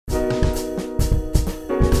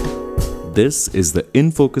This is the In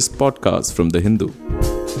Focus podcast from The Hindu.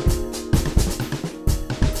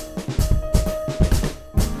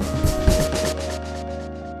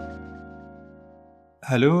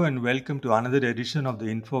 Hello and welcome to another edition of the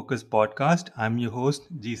In Focus podcast. I'm your host,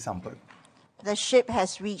 G. Sampath. The ship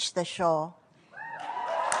has reached the shore.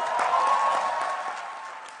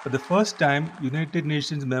 For the first time, United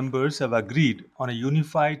Nations members have agreed on a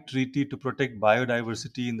unified treaty to protect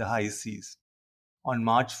biodiversity in the high seas. On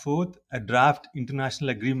March 4th, a draft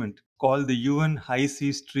international agreement called the UN High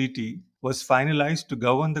Seas Treaty was finalized to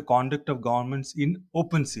govern the conduct of governments in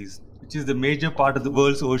open seas, which is the major part of the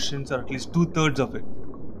world's oceans, or at least two-thirds of it.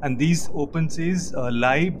 And these open seas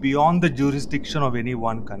lie beyond the jurisdiction of any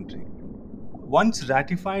one country. Once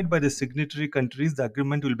ratified by the signatory countries, the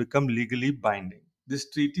agreement will become legally binding. This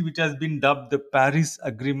treaty, which has been dubbed the Paris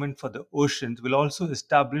Agreement for the Oceans, will also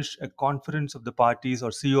establish a Conference of the Parties,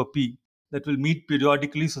 or COP, that will meet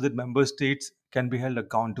periodically so that member states can be held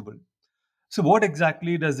accountable. So, what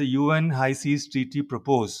exactly does the UN High Seas Treaty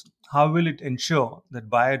propose? How will it ensure that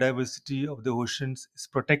biodiversity of the oceans is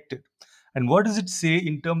protected? And what does it say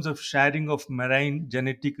in terms of sharing of marine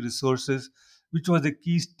genetic resources, which was a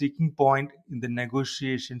key sticking point in the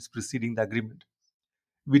negotiations preceding the agreement?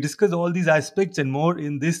 We discuss all these aspects and more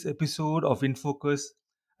in this episode of InFocus.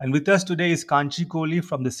 And with us today is Kanchi Kohli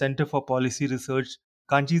from the Center for Policy Research.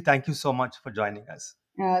 Kanchi, thank you so much for joining us.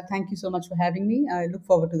 Thank you so much for having me. I look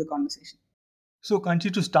forward to the conversation. So,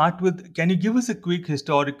 Kanchi, to start with, can you give us a quick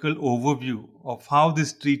historical overview of how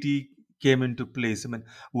this treaty came into place? I mean,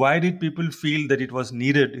 why did people feel that it was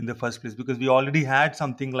needed in the first place? Because we already had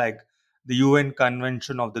something like the UN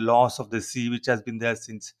Convention of the Laws of the Sea, which has been there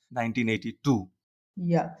since 1982.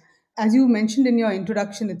 Yeah. As you mentioned in your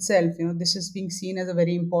introduction itself, this is being seen as a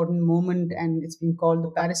very important moment and it's been called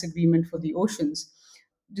the Paris Agreement for the Oceans.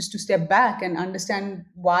 Just to step back and understand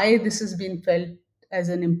why this has been felt as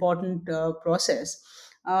an important process.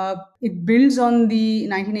 It builds on the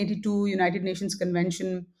 1982 United Nations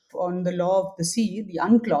Convention on the Law of the Sea, the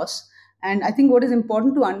UNCLOS. And I think what is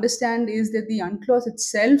important to understand is that the UNCLOS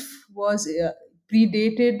itself was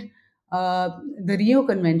predated the Rio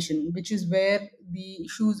Convention, which is where the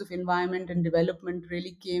issues of environment and development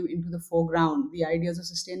really came into the foreground. The ideas of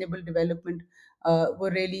sustainable development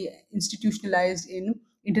were really institutionalized in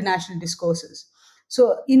international discourses.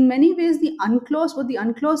 So, in many ways, what the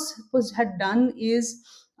UNCLOS had done is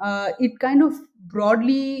it kind of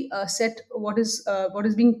broadly set what is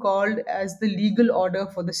being called as the legal order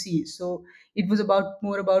for the seas. So, it was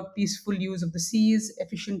more about peaceful use of the seas,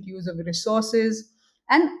 efficient use of the resources,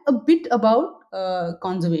 and a bit about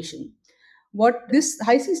conservation. What this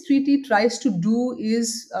High Seas Treaty tries to do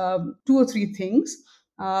is two or three things,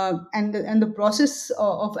 and the process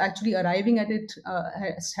of actually arriving at it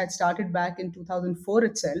had started back in 2004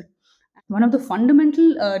 itself. One of the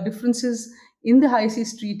fundamental differences in the High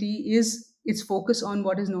Seas Treaty is its focus on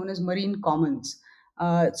what is known as marine commons.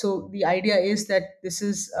 So the idea is that this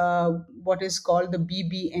is what is called the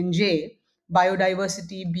BBNJ,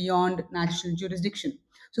 biodiversity beyond national jurisdiction.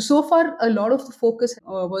 So far, a lot of the focus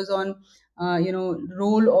was on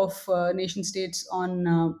role of nation states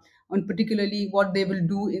on particularly what they will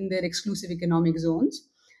do in their exclusive economic zones.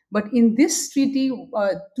 But in this treaty,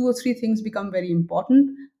 two or three things become very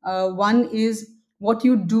important. One is what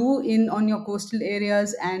you do in on your coastal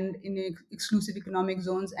areas and in exclusive economic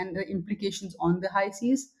zones and the implications on the high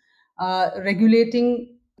seas,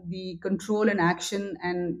 regulating the control and action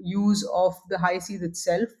and use of the high seas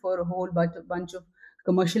itself for a whole bunch of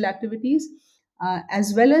commercial activities.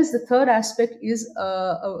 As well as the third aspect is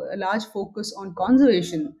a large focus on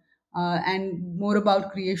conservation and more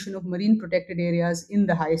about creation of marine protected areas in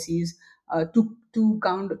the high seas to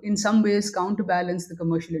count in some ways counterbalance the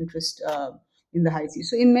commercial interest in the high seas.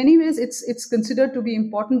 So in many ways, it's considered to be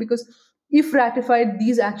important because if ratified,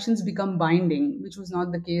 these actions become binding, which was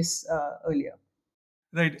not the case earlier.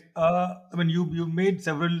 Right. I mean, you made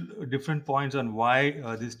several different points on why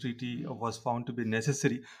this treaty was found to be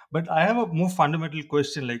necessary. But I have a more fundamental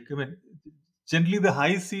question. Like, I mean, generally the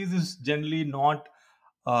high seas is generally not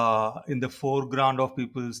in the foreground of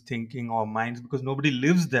people's thinking or minds because nobody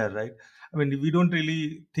lives there, right? I mean, we don't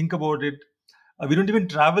really think about it. We don't even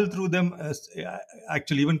travel through them.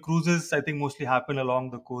 Actually, even cruises, I think, mostly happen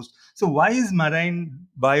along the coast. So, why is marine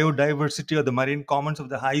biodiversity or the marine commons of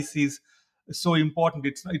the high seas so important?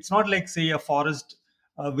 It's not like, say, a forest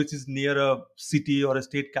which is near a city or a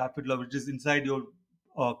state capital or which is inside your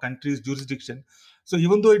country's jurisdiction. So,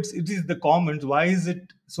 even though it is the commons, why is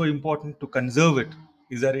it so important to conserve it?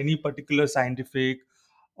 Is there any particular scientific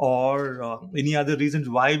or any other reasons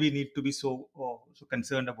why we need to be so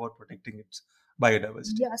concerned about protecting its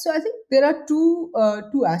biodiversity? Yeah, so I think there are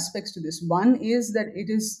two aspects to this. One is that it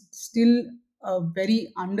is still a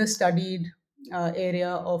very understudied area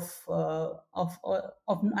of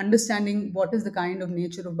understanding what is the kind of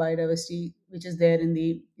nature of biodiversity which is there in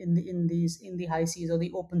the high seas or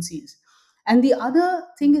the open seas. And the other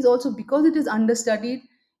thing is also because it is understudied,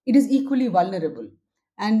 it is equally vulnerable.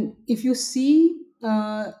 And if you see,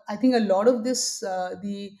 I think a lot of this,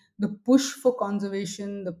 the push for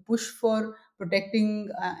conservation, the push for protecting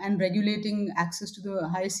and regulating access to the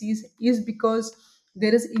high seas is because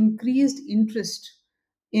there is increased interest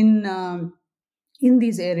in in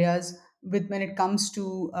these areas with when it comes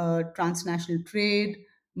to transnational trade,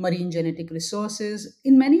 marine genetic resources.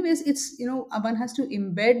 In many ways, it's, one has to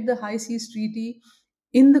embed the high seas treaty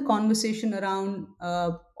in the conversation around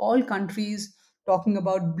all countries talking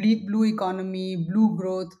about blue economy, blue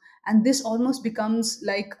growth, and this almost becomes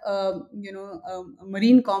like a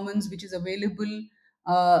marine commons which is available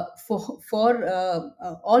for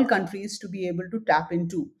all countries to be able to tap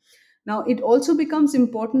into. Now, it also becomes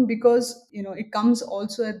important because it comes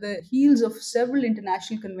also at the heels of several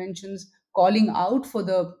international conventions calling out for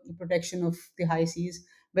the protection of the high seas,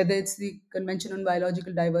 whether it's the Convention on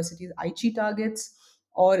Biological Diversity's Aichi targets,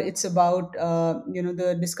 or it's about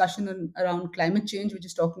the discussion around climate change, which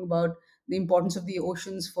is talking about the importance of the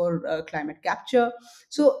oceans for climate capture.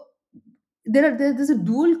 So there's a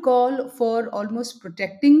dual call for almost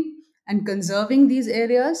protecting and conserving these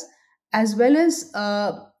areas, as well as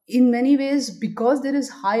in many ways, because there is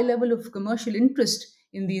high level of commercial interest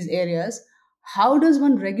in these areas, how does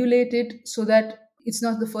one regulate it so that it's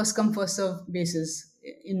not the first come first serve basis?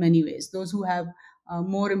 In many ways, those who have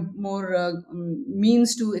more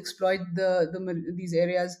means to exploit these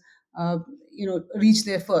areas reach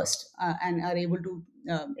there first and are able to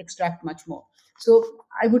extract much more. So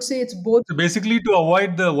I would say it's both. So basically, to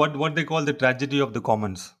avoid the what they call the tragedy of the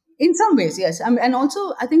commons. In some ways, yes. And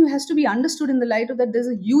also, I think it has to be understood in the light of that there's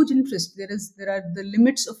a huge interest. There are the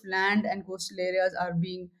limits of land and coastal areas are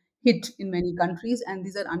being hit in many countries, and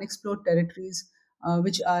these are unexplored territories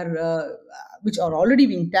which are already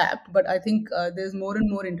being tapped. But I think there's more and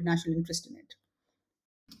more international interest in it.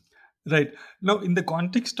 Right. Now, in the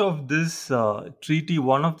context of this treaty,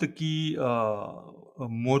 one of the key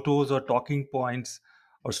mottos or talking points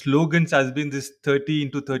or slogans has been this 30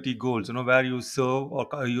 into 30 goals, where you serve or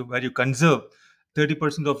where you conserve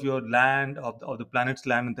 30% of your land, of the planet's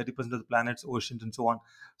land, and 30% of the planet's oceans, and so on.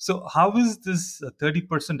 So, how is this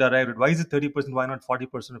 30% arrived at? Why is it 30%? Why not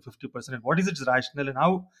 40% or 50%? And what is its rationale, and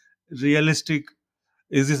how realistic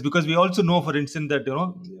is this? Because we also know, for instance, that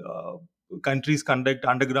countries conduct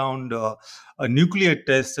underground nuclear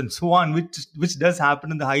tests and so on, which does happen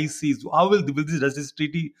in the high seas. How will this, does this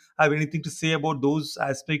treaty have anything to say about those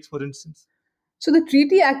aspects, for instance? So the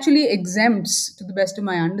treaty actually exempts, to the best of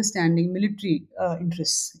my understanding, military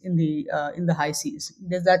interests in the high seas.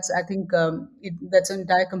 That's I think that's an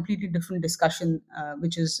entire completely different discussion,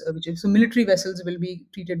 which is so military vessels will be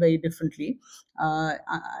treated very differently,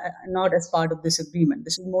 not as part of this agreement.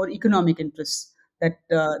 This is more economic interests that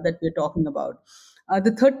we're talking about.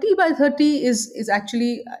 The 30 by 30 is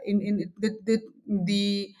actually in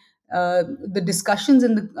the discussions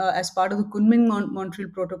as part of the Montreal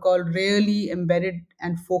Protocol really embedded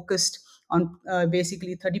and focused on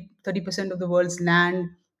basically 30% of the world's land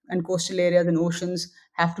and coastal areas and oceans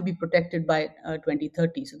have to be protected by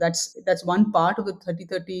 2030. So that's one part of the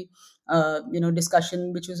 30-30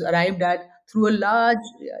 discussion, which was arrived at through a large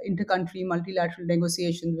intercountry multilateral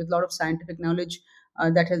negotiations with a lot of scientific knowledge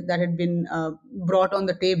that had been brought on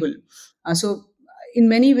the table. So in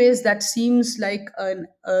many ways, that seems like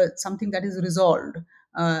something that is resolved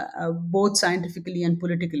both scientifically and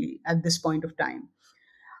politically at this point of time.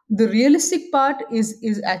 The realistic part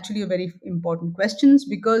is actually a very important question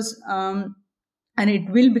because and it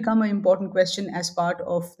will become an important question as part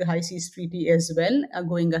of the high seas treaty as well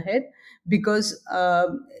going ahead, because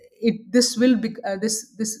this will be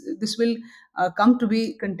this will come to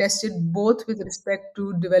be contested both with respect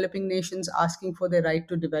to developing nations asking for their right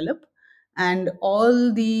to develop, and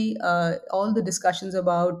all the discussions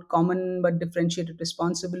about common but differentiated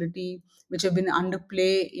responsibility which have been under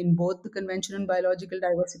play in both the Convention on Biological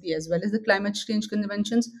Diversity as well as the climate change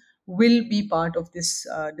conventions will be part of this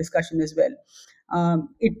discussion as well.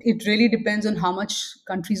 It really depends on how much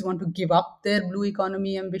countries want to give up their blue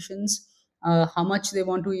economy ambitions, how much they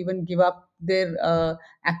want to even give up their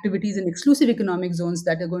activities in exclusive economic zones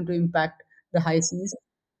that are going to impact the high seas.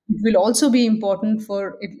 It will also be important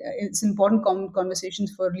for it. It's important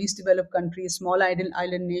conversations for least developed countries, small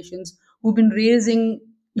island nations who've been raising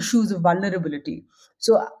issues of vulnerability.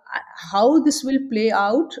 So, how this will play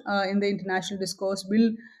out in the international discourse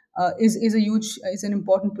will is a huge is an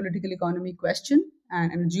important political economy question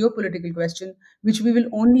and a geopolitical question, which we will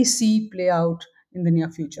only see play out in the near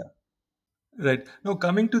future. Right. Now,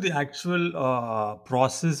 coming to the actual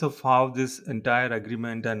process of how this entire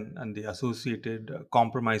agreement and the associated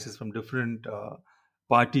compromises from different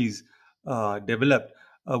parties developed,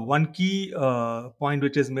 one key point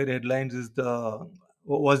which has made headlines is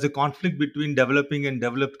the conflict between developing and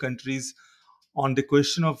developed countries on the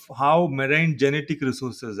question of how marine genetic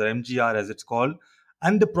resources, or MGR as it's called,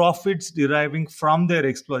 and the profits deriving from their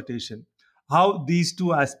exploitation, how these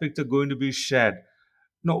two aspects are going to be shared.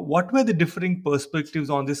 No, what were the differing perspectives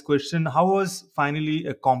on this question? How was finally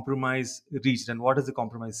a compromise reached, and what does the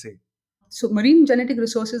compromise say? So, marine genetic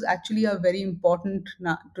resources actually are very important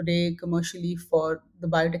today commercially for the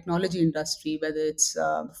biotechnology industry, whether it's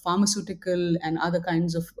pharmaceutical and other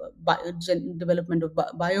kinds of development of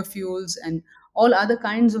biofuels and all other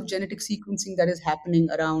kinds of genetic sequencing that is happening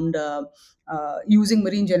around using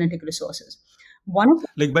marine genetic resources. One of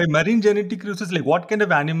Like by marine genetic resources, like what kind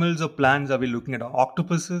of animals or plants are we looking at?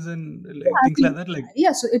 Octopuses and Yeah, like I things like think, that. Like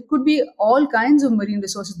yeah, so it could be all kinds of marine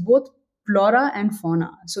resources, both flora and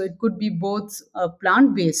fauna. So it could be both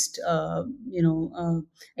plant-based,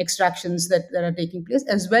 extractions that are taking place,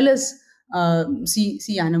 as well as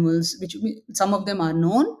sea animals, which some of them are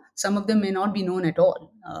known, some of them may not be known at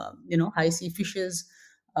all. High sea fishes.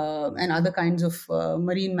 And other kinds of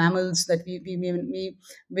marine mammals that which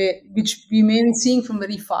we may be seeing from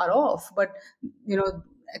very far off, but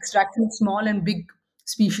extraction of small and big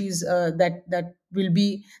species that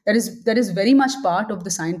is very much part of the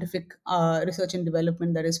scientific research and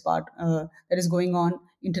development that is going on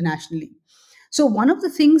internationally. So one of the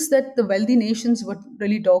things that the wealthy nations were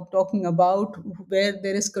really talking about, where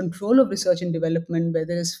there is control of research and development, where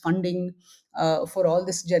there is funding for all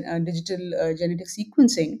this digital genetic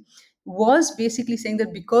sequencing, was basically saying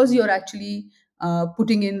that because you're actually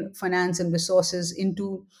putting in finance and resources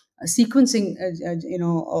into sequencing,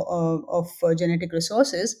 of genetic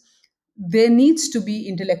resources, there needs to be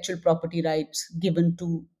intellectual property rights given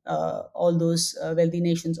to all those wealthy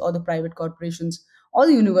nations or the private corporations or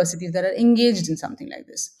the universities that are engaged in something like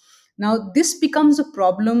this. Now, this becomes a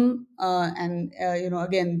problem, and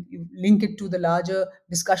again, you link it to the larger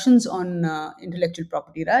discussions on intellectual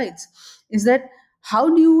property rights. Is that how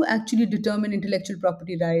do you actually determine intellectual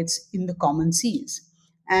property rights in the common seas?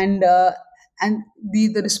 And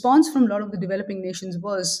the response from a lot of the developing nations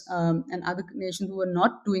was, and other nations who were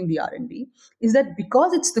not doing the R&D, is that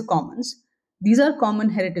because it's the commons, these are common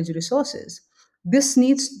heritage resources.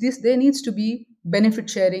 There needs to be benefit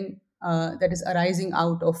sharing that is arising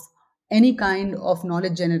out of any kind of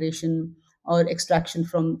knowledge generation or extraction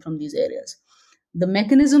from these areas. The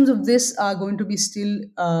mechanisms of this are going to be still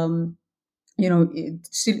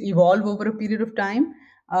still evolve over a period of time,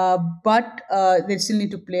 but they still need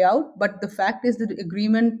to play out. But the fact is that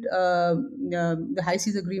the high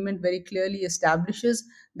seas agreement very clearly establishes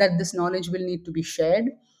that this knowledge will need to be shared.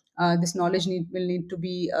 This knowledge will need to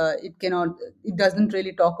be, it doesn't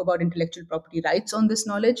really talk about intellectual property rights on this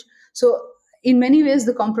knowledge. So in many ways,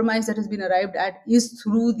 the compromise that has been arrived at is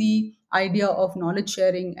through the idea of knowledge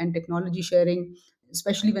sharing and technology sharing,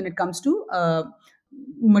 especially when it comes to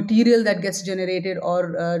material that gets generated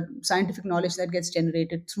or scientific knowledge that gets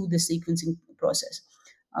generated through this sequencing process.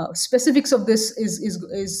 Specifics of this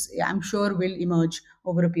is I'm sure will emerge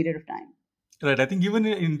over a period of time. right, I think even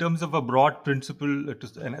in terms of a broad principle,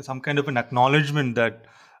 and some kind of an acknowledgement that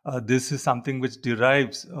this is something which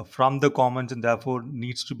derives from the commons and therefore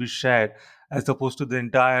needs to be shared, as opposed to the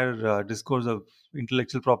entire discourse of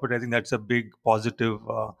intellectual property. I think that's a big positive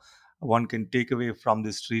one can take away from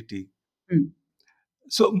this treaty. Mm.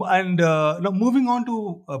 So, and now moving on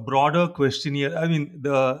to a broader question here. I mean,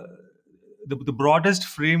 the broadest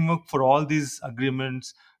framework for all these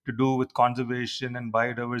agreements to do with conservation and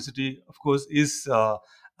biodiversity, of course, is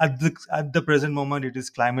at the present moment it is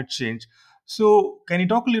climate change. So, can you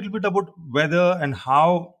talk a little bit about whether and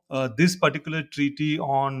how this particular treaty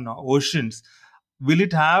on oceans will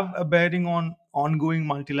it have a bearing on ongoing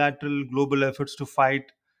multilateral global efforts to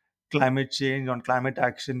fight climate change, on climate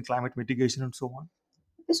action, climate mitigation, and so on?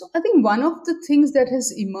 So I think one of the things that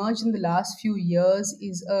has emerged in the last few years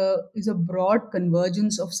is a broad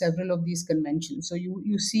convergence of several of these conventions. So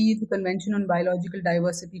you see the Convention on Biological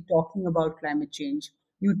Diversity talking about climate change.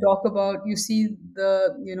 You see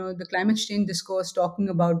the climate change discourse talking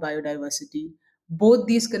about biodiversity. Both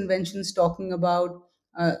these conventions talking about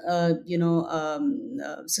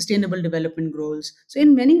sustainable development goals. So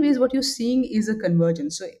in many ways, what you're seeing is a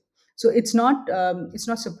convergence. So it's not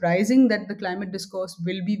surprising that the climate discourse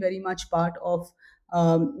will be very much part of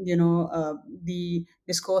the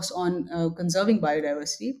discourse on conserving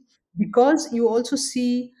biodiversity, because you also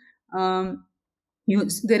see um,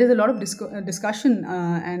 there is a lot of discussion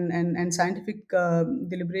and scientific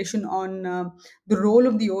deliberation on the role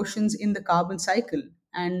of the oceans in the carbon cycle,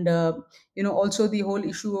 and also the whole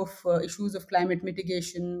issue of issues of climate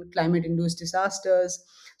mitigation, climate induced disasters.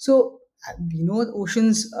 So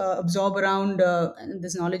oceans absorb around and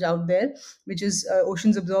there's knowledge out there which is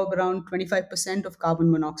oceans absorb around 25% of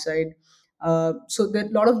carbon monoxide. So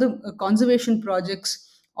that a lot of the conservation projects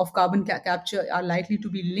of carbon capture are likely to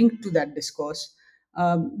be linked to that discourse.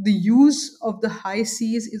 The use of the high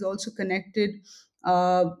seas is also connected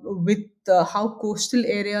with how coastal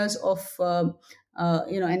areas of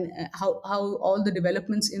and how all the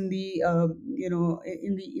developments in the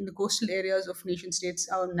in the coastal areas of nation states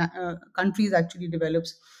or countries actually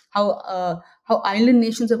develops, how island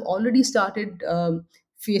nations have already started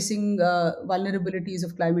facing vulnerabilities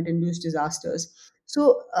of climate induced disasters.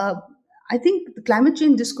 So I think the climate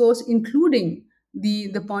change discourse, including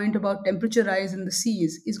the point about temperature rise in the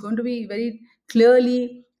seas, is going to be very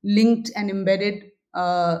clearly linked and embedded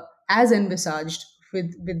as envisaged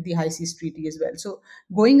with the High Seas Treaty as well. So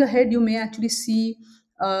going ahead, you may actually see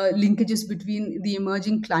linkages between the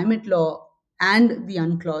emerging climate law and the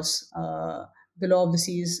UNCLOS, the law of the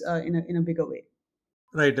seas, in a bigger way.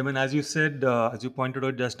 Right. I mean, as you said, as you pointed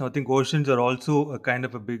out just now, I think oceans are also a kind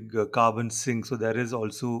of a big carbon sink. So there is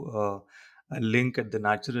also a link at the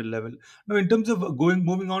natural level. Now, in terms of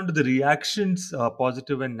moving on to the reactions,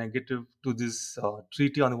 positive and negative to this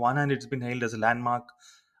treaty, on the one hand, it's been hailed as a landmark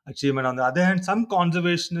achievement. On the other hand, some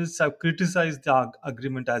conservationists have criticized the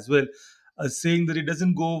agreement as well, saying that it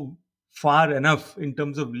doesn't go far enough in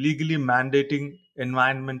terms of legally mandating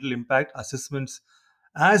environmental impact assessments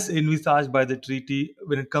as envisaged by the treaty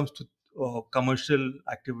when it comes to commercial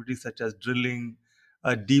activities such as drilling,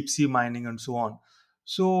 deep sea mining, and so on.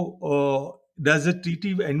 So, does the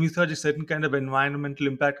treaty envisage a certain kind of environmental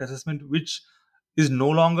impact assessment which is no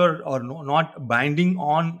longer or not binding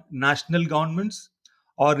on national governments?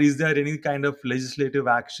 Or is there any kind of legislative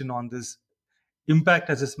action on this impact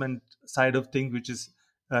assessment side of things which is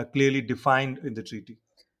clearly defined in the treaty?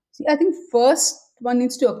 See, I think first one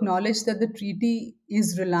needs to acknowledge that the treaty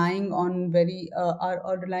is relying on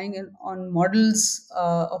are relying on models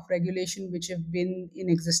of regulation which have been in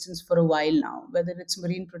existence for a while now, whether it's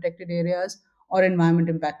marine protected areas or environment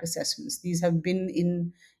impact assessments. These have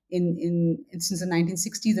been since the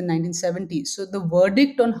 1960s and 1970s. So the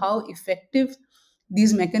verdict on how effective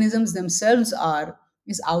these mechanisms themselves are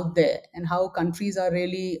is out there, and how countries are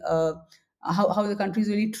really how the countries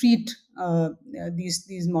really treat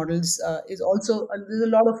these models is also there's a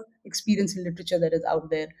lot of experience in literature that is out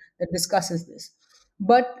there that discusses this.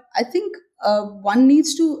 But I think one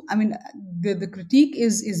needs to, I mean, the critique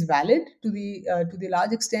is valid to the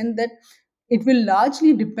large extent that it will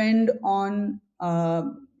largely depend on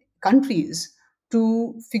countries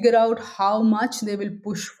to figure out how much they will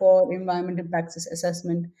push for environment impact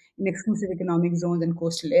assessment in exclusive economic zones and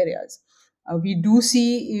coastal areas. We do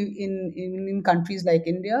see in countries like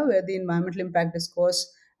India, where the environmental impact discourse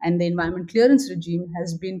and the environment clearance regime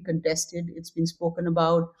has been contested. It's been spoken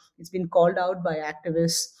about. It's been called out by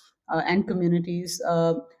activists and communities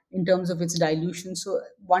in terms of its dilution. So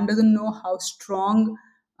one doesn't know how strong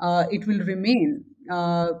it will remain.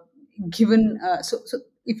 Given so,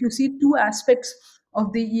 if you see two aspects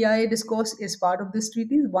of the EIA discourse as part of this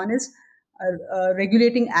treaty, one is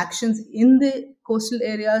regulating actions in the coastal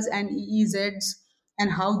areas and EEZs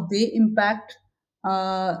and how they impact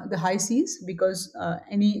the high seas, because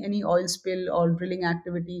any oil spill or drilling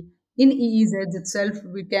activity in EEZs itself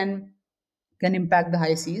we can impact the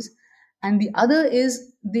high seas. And the other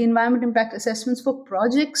is the environment impact assessments for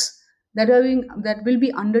projects that will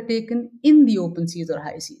be undertaken in the open seas or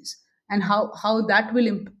high seas, and how that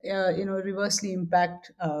will reversely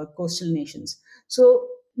impact coastal nations. So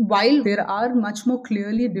while there are much more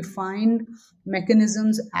clearly defined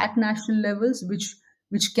mechanisms at national levels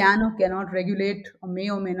which can or cannot regulate or may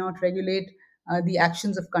not regulate the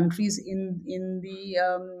actions of countries in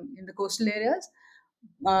the coastal areas,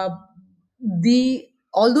 uh, the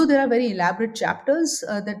although there are very elaborate chapters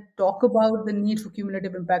that talk about the need for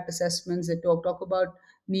cumulative impact assessments, that talk about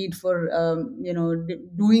need for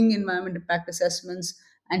doing environment impact assessments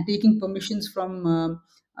and taking permissions from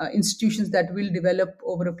institutions that will develop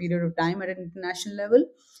over a period of time at an international level,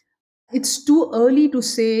 it's too early to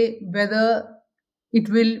say whether it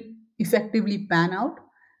will effectively pan out.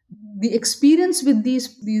 The experience with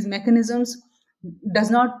these mechanisms does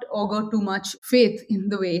not augur too much faith in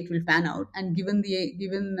the way it will pan out. And given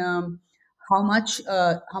how much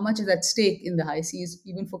is at stake in the high seas,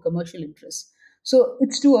 even for commercial interests. So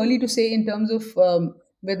it's too early to say in terms of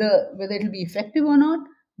whether it will be effective or not.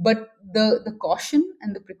 But the caution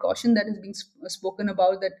and the precaution that is being spoken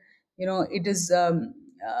about, that it is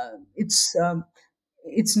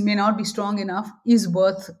it's may not be strong enough, is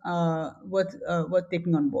worth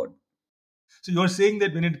taking on board. So you're saying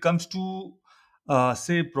that when it comes to,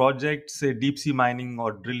 say, projects, say deep sea mining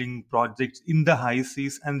or drilling projects in the high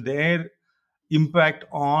seas, and their impact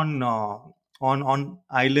on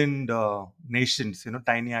island nations,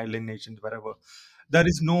 tiny island nations, wherever, there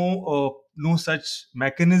is no such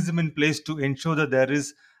mechanism in place to ensure that there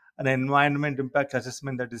is an environment impact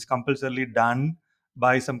assessment that is compulsorily done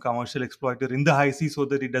by some commercial exploiter in the high sea, so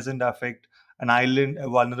that it doesn't affect a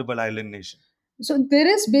vulnerable island nation. So there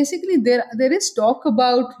is talk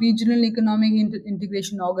about regional economic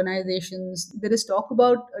integration organizations. There is talk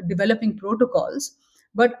about developing protocols,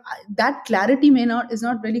 but that clarity may not is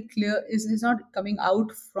not really clear. Is not coming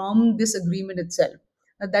out from this agreement itself.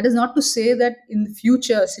 That is not to say that in the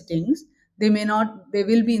future sittings they may not. There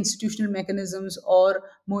will be institutional mechanisms or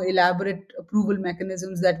more elaborate approval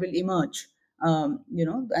mechanisms that will emerge. And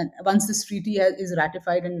once this treaty is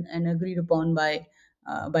ratified and agreed upon by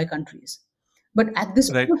countries. But at this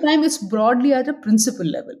Right. point of time, it's broadly at a principle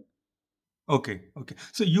level. Okay, okay.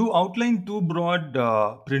 So you outlined two broad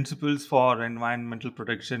principles for environmental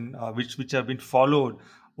protection, which have been followed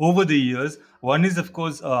over the years. One is, of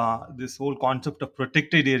course, this whole concept of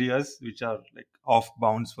protected areas, which are like off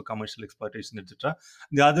bounds for commercial exploitation, etc.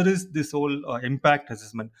 The other is this whole impact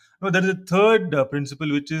assessment. No, there is a third principle,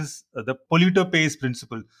 which is the polluter pays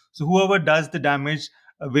principle. So whoever does the damage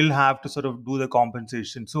will have to sort of do the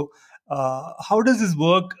compensation. So how does this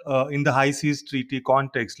work in the High Seas Treaty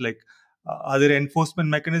context? Like, are there enforcement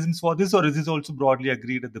mechanisms for this, or is this also broadly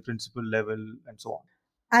agreed at the principal level and so on?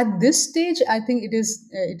 At this stage, I think it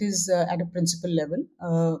is at a principal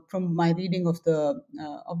level. From my reading of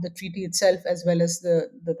the treaty itself, as well as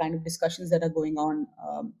the kind of discussions that are going on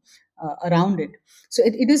around it. So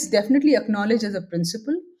it is definitely acknowledged as a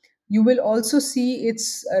principle. You will also see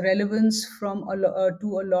its relevance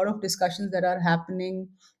to a lot of discussions that are happening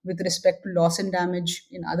with respect to loss and damage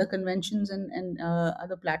in other conventions and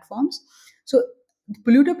other platforms. So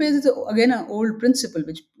polluter pays is again an old principle,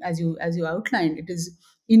 which, as you outlined, it is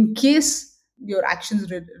in case your actions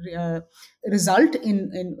result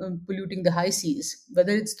in polluting the high seas,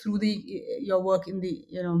 whether it's through the your work in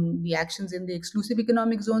the actions in the exclusive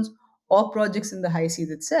economic zones or projects in the high seas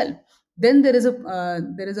itself, then there is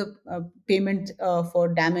a payment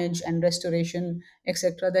for damage and restoration,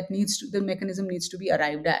 etc. That needs to the mechanism needs to be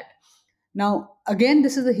arrived at. Now, again,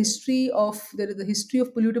 this is a history of there is a history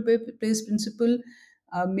of polluter pays principle,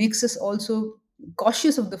 makes us also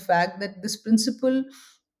cautious of the fact that this principle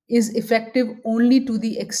is effective only to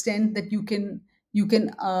the extent that you can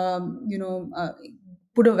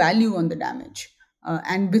put a value on the damage.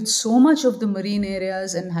 And with so much of the marine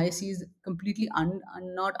areas and high seas completely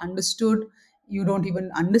not understood, you don't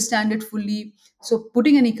even understand it fully. So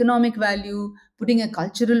putting an economic value, putting a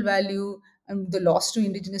cultural value, and the loss to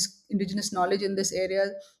indigenous knowledge in this area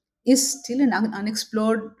is still an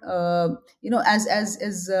unexplored.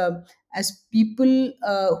 As people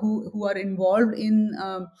who are involved in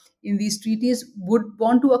these treaties would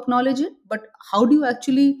want to acknowledge it, but how do you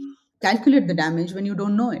actually calculate the damage when you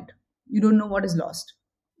don't know it? You don't know what is lost.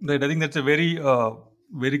 Right. I think that's a very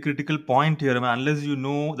critical point here. I mean, unless you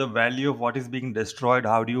know the value of what is being destroyed,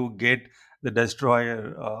 how do you get the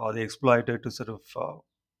destroyer or the exploiter to sort of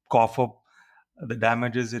cough up the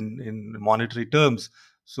damages in monetary terms?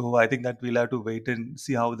 So I think that we'll have to wait and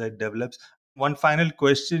see how that develops. One final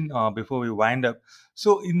question before we wind up.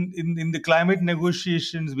 So in the climate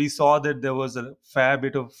negotiations, we saw that there was a fair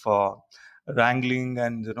bit of wrangling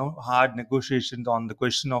and hard negotiations on the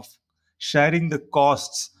question of sharing the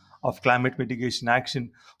costs of climate mitigation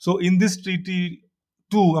action. So in this treaty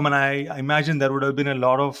too, I mean, I imagine there would have been a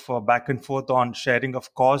lot of back and forth on sharing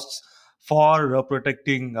of costs for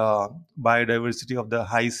protecting biodiversity of the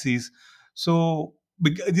high seas. So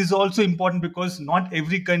it is also important because not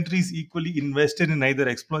every country is equally invested in either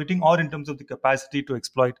exploiting or in terms of the capacity to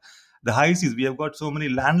exploit the high seas. We have got so many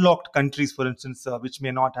landlocked countries, for instance, which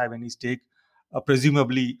may not have any stake,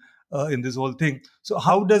 presumably, in this whole thing. So,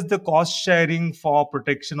 how does the cost sharing for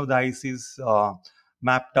protection of the high seas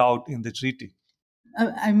mapped out in the treaty?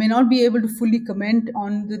 I may not be able to fully comment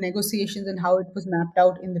on the negotiations and how it was mapped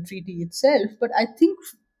out in the treaty itself, but I think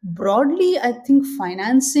broadly, I think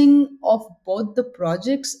financing of both the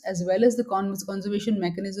projects as well as the conservation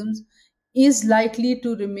mechanisms is likely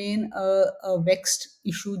to remain a vexed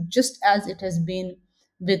issue, just as it has been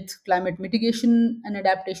with climate mitigation and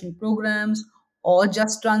adaptation programs, or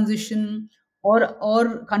just transition,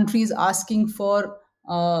 or countries asking for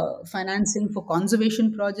financing for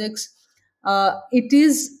conservation projects. It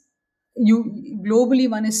is you globally,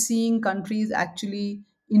 one is seeing countries actually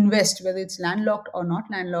invest, whether it's landlocked or not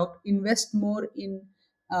landlocked, invest more in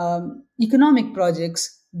economic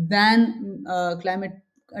projects than climate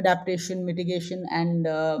adaptation, mitigation, and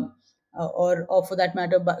or for that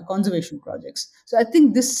matter, conservation projects. So I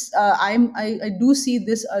think this I do see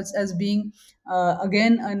this as being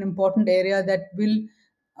again an important area that will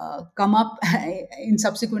come up in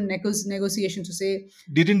subsequent negotiations to say,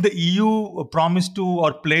 Didn't the EU promise to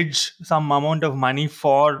or pledge some amount of money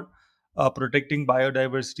for protecting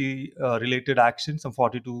biodiversity related action, some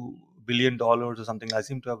 $42 billion or something? I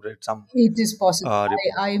seem to have read some it is possible. report.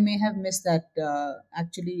 I may have missed that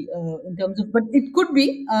actually in terms of, but it could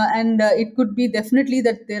be, and it could be definitely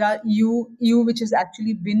that there are EU which has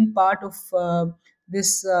actually been part of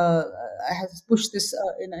this, has pushed this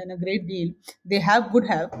in a great deal. They have would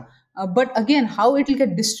have, but again, how it will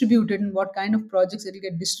get distributed and what kind of projects it will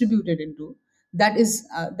get distributed into, that is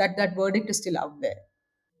that verdict is still out there.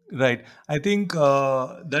 Right. I think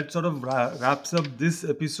that sort of wraps up this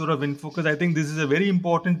episode of InFocus. I think this is a very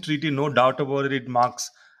important treaty, no doubt about it. It marks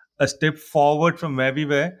a step forward from where we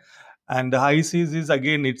were. And the high seas is,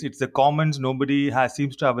 again, it's the commons. Nobody has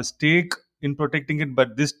seems to have a stake in protecting it.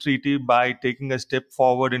 But this treaty, by taking a step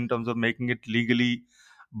forward in terms of making it legally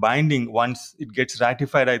binding, once it gets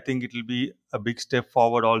ratified, I think it will be a big step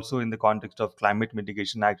forward also in the context of climate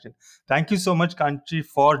mitigation action. Thank you so much, Kanchi,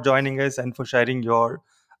 for joining us and for sharing your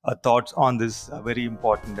thoughts on this very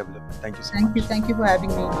important development. Thank you so much. Thank you for having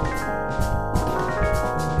me.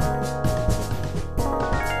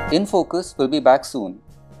 In Focus will be back soon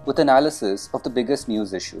with analysis of the biggest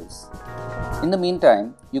news issues. In the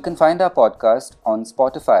meantime, you can find our podcast on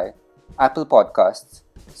Spotify, Apple Podcasts,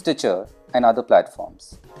 Stitcher, and other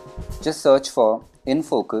platforms. Just search for In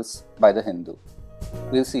Focus by The Hindu.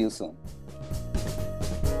 We'll see you soon.